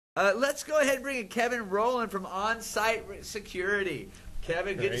Let's go ahead and bring in Kevin Rowland from On-Site Security.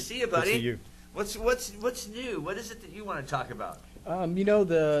 Kevin, good to see you, buddy. Good to see you. What's new? What is it that you want to talk about?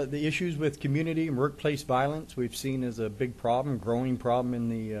 The issues with community and workplace violence we've seen as a big problem, growing problem in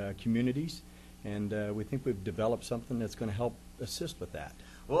the communities, and we think we've developed something that's going to help assist with that.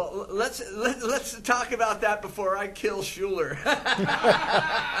 Well, let's talk about that before I kill Schuler.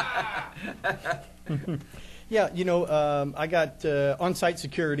 Yeah, I got On-Site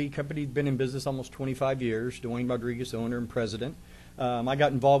Security company, been in business almost 25 years. Dwayne Rodriguez, owner and president. I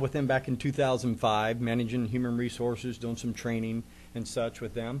got involved with them back in 2005, managing human resources, doing some training and such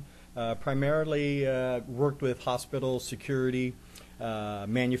with them. Primarily worked with hospital security,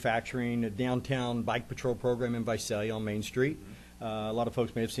 manufacturing, a downtown bike patrol program in Visalia on Main Street. A lot of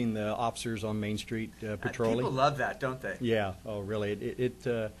folks may have seen the officers on Main Street patrolling. People love that, don't they? Yeah, oh really.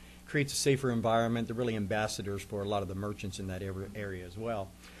 It creates a safer environment. They're really ambassadors for a lot of the merchants in that area as well.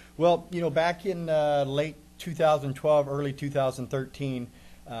 Well, back in late 2012, early 2013,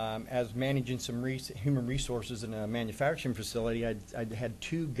 as managing some human resources in a manufacturing facility, I'd had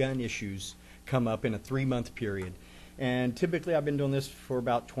 2 gun issues come up in a 3-month period. And typically I've been doing this for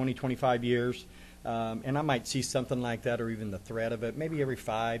about 20, 25 years. And I might see something like that, or even the threat of it, maybe every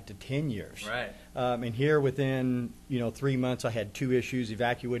 5 to 10 years. Right. And here within 3 months, I had 2 issues.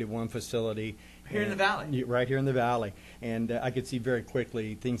 Evacuated 1 facility. Here in the valley. Right here in the valley, and I could see very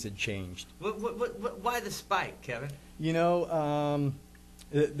quickly things had changed. Why the spike, Kevin?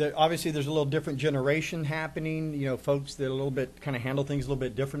 Obviously there's a little different generation happening. Folks that a little bit kind of handle things a little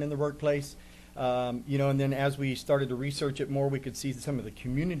bit different in the workplace. And then as we started to research it more, we could see some of the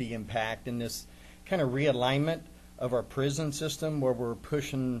community impact in this kind of realignment of our prison system, where we're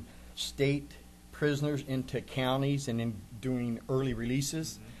pushing state prisoners into counties and then doing early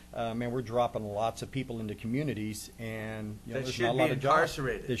releases. And we're dropping lots of people into communities, and there's not a lot of jobs.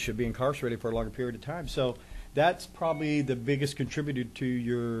 They should be incarcerated for a longer period of time. So that's probably the biggest contributor to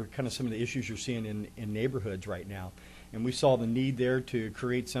your kind of some of the issues you're seeing in neighborhoods right now. And we saw the need there to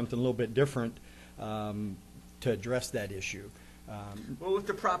create something a little bit different to address that issue. Well, with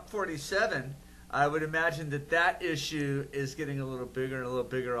the Prop 47, I would imagine that issue is getting a little bigger and a little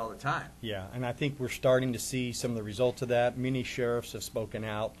bigger all the time. Yeah, and I think we're starting to see some of the results of that. Many sheriffs have spoken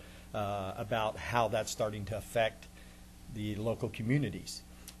out about how that's starting to affect the local communities.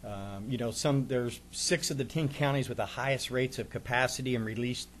 There's 6 of the 10 counties with the highest rates of capacity and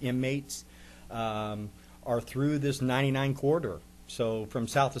released inmates are through this 99 corridor. So from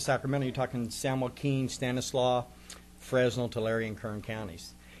south of Sacramento, you're talking San Joaquin, Stanislaus, Fresno, Tulare, and Kern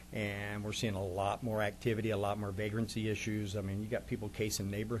counties. And we're seeing a lot more activity, a lot more vagrancy issues. I mean, you got people casing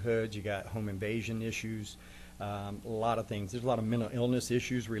neighborhoods, you got home invasion issues, a lot of things. There's a lot of mental illness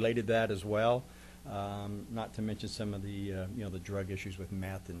issues related to that as well, not to mention some of the, the drug issues with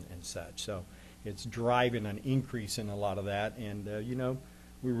meth and such. So it's driving an increase in a lot of that. And,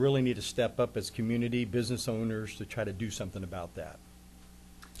 we really need to step up as community business owners to try to do something about that.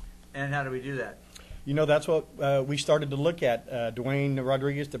 And how do we do that? That's what we started to look at. Dwayne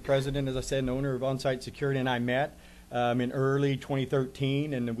Rodriguez, the president, as I said, and owner of On-Site Security, and I met in early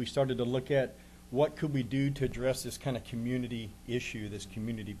 2013, and then we started to look at what could we do to address this kind of community issue, this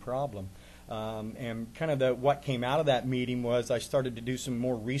community problem. And kind of what came out of that meeting was I started to do some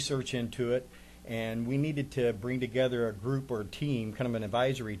more research into it, and we needed to bring together a group or a team, kind of an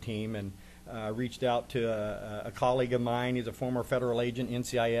advisory team, and reached out to a colleague of mine. He's a former federal agent,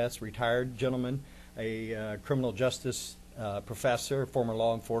 NCIS, retired gentleman, a criminal justice professor, former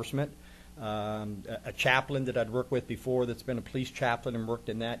law enforcement, a chaplain that I'd worked with before that's been a police chaplain and worked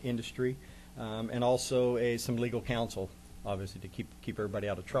in that industry, and also some legal counsel, obviously, to keep everybody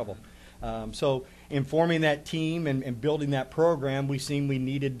out of trouble. So in forming that team and building that program, we seen we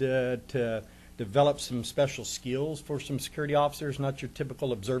needed to develop some special skills for some security officers, not your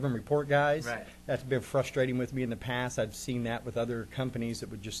typical observe and report guys. Right. That's been frustrating with me in the past. I've seen that with other companies that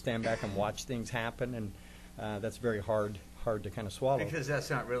would just stand back and watch things happen, and that's very hard to kind of swallow. Because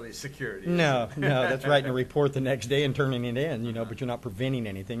that's not really security. No, that's writing a report the next day and turning it in, but you're not preventing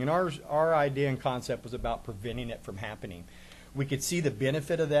anything. And our idea and concept was about preventing it from happening. We could see the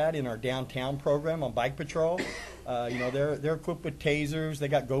benefit of that in our downtown program on bike patrol. They're equipped with tasers. They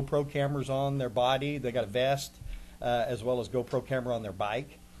got GoPro cameras on their body. They got a vest as well as GoPro camera on their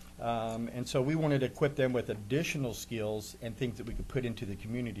bike. And so we wanted to equip them with additional skills and things that we could put into the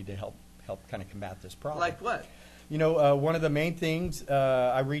community to help kind of combat this problem. Like what? One of the main things,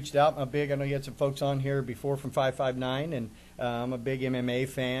 I reached out. I know you had some folks on here before from 559, and I'm a big MMA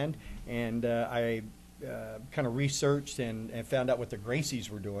fan, and I kind of researched and found out what the Gracies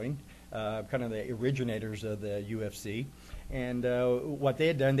were doing, kind of the originators of the UFC. And what they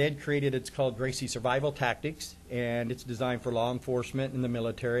had done, they had created, it's called Gracie Survival Tactics, and it's designed for law enforcement and the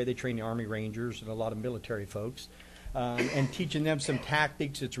military. They train the Army Rangers and a lot of military folks, and teaching them some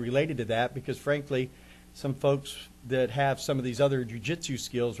tactics that's related to that, because frankly, some folks that have some of these other jiu-jitsu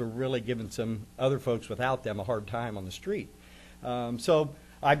skills are really giving some other folks without them a hard time on the street. So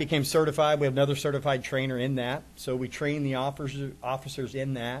I became certified. We have another certified trainer in that. So we train the officers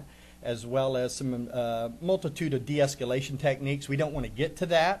in that, as well as some multitude of de-escalation techniques. We don't want to get to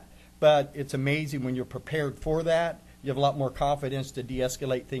that, but it's amazing when you're prepared for that. You have a lot more confidence to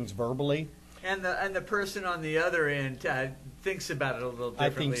de-escalate things verbally. And the person on the other end thinks about it a little differently,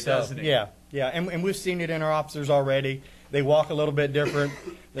 I think so. doesn't he? Yeah, yeah, and we've seen it in our officers already. They walk a little bit different.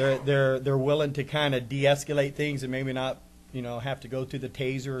 They're willing to kind of de-escalate things and maybe not, have to go to the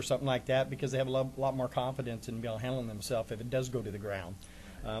taser or something like that, because they have a lot more confidence in being able to handle themselves if it does go to the ground.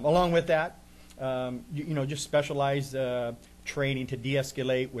 Along with that, just specialized training to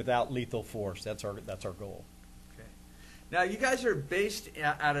de-escalate without lethal force. That's our goal. Okay. Now, you guys are based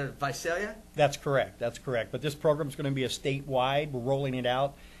out of Visalia? That's correct. That's correct. But this program is going to be a statewide. We're rolling it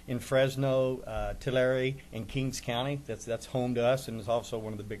out in Fresno, Tulare, and Kings County. That's home to us, and it's also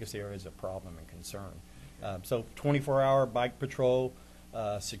one of the biggest areas of problem and concern. So 24-hour bike patrol,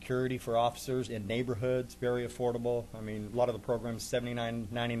 security for officers in neighborhoods, very affordable. I mean, a lot of the programs,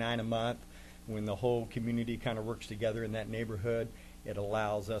 $79.99 a month. When the whole community kind of works together in that neighborhood, it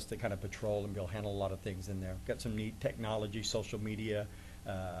allows us to kind of patrol and be able to handle a lot of things in there. Got some neat technology, social media,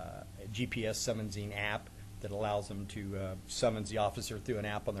 GPS summoning app that allows them to summons the officer through an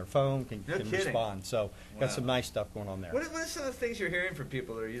app on their phone, can respond. So got some nice stuff going on there. What are some of the things you're hearing from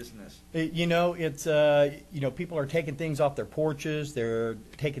people that are using this? It's people are taking things off their porches. They're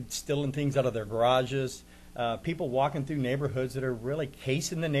stealing things out of their garages. People walking through neighborhoods that are really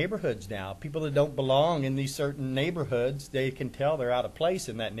casing the neighborhoods now. People that don't belong in these certain neighborhoods, they can tell they're out of place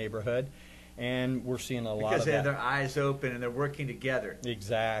in that neighborhood. And we're seeing a lot of that. Because they have their eyes open and they're working together.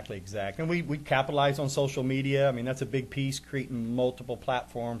 Exactly. And we capitalize on social media. I mean, that's a big piece, creating multiple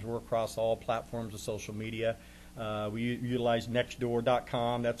platforms. We're across all platforms of social media. We utilize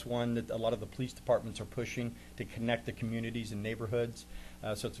nextdoor.com. That's one that a lot of the police departments are pushing to connect the communities and neighborhoods.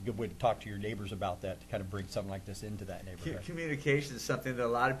 So it's a good way to talk to your neighbors about that, to kind of bring something like this into that neighborhood. Communication is something that a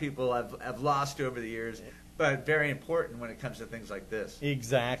lot of people have lost over the years, but very important when it comes to things like this.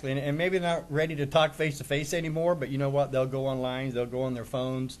 Exactly. And maybe they're not ready to talk face-to-face anymore, but you know what? They'll go online. They'll go on their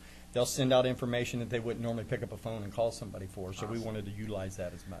phones. They'll send out information that they wouldn't normally pick up a phone and call somebody for. So we wanted to utilize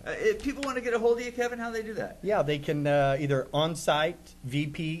that as much. If people want to get a hold of you, Kevin, how do they do that? Yeah, they can either on-site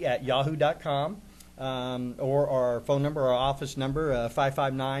vp@yahoo.com. Or our phone number, our office number,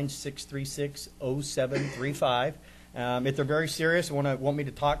 559-636-0735. If they're very serious and want me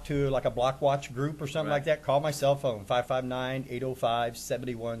to talk to like a block watch group or something like that, call my cell phone,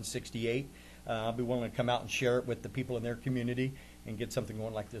 559-805-7168. I'll be willing to come out and share it with the people in their community and get something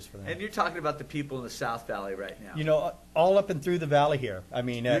going like this for them. And you're talking about the people in the South Valley right now. All up and through the valley here. I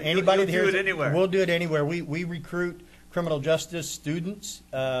mean, anybody here. We'll do it anywhere. We'll do it anywhere. We recruit criminal justice students,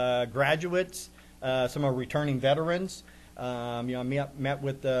 graduates, some are returning veterans. I met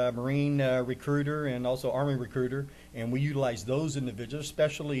with a Marine recruiter and also Army recruiter, and we utilize those individuals,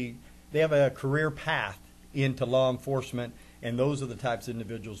 especially they have a career path into law enforcement, and those are the types of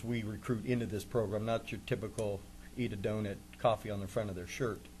individuals we recruit into this program, not your typical eat a donut, coffee on the front of their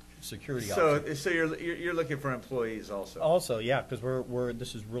shirt security officer. So you're looking for employees also? Also, yeah, because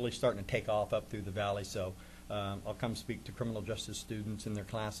this is really starting to take off up through the valley, so I'll come speak to criminal justice students in their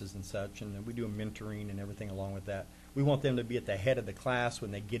classes and such, and we do mentoring and everything along with that. We want them to be at the head of the class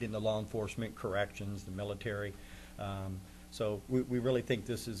when they get into law enforcement, corrections, the military. So we really think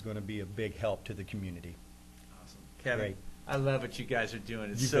this is going to be a big help to the community. Awesome. Kevin, great. I love what you guys are doing.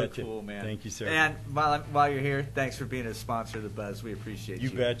 It's You so betcha. cool, man. Thank you, sir. And while you're here, thanks for being a sponsor of The Buzz. We appreciate you.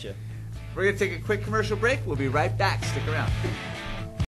 You betcha. We're going to take a quick commercial break. We'll be right back. Stick around.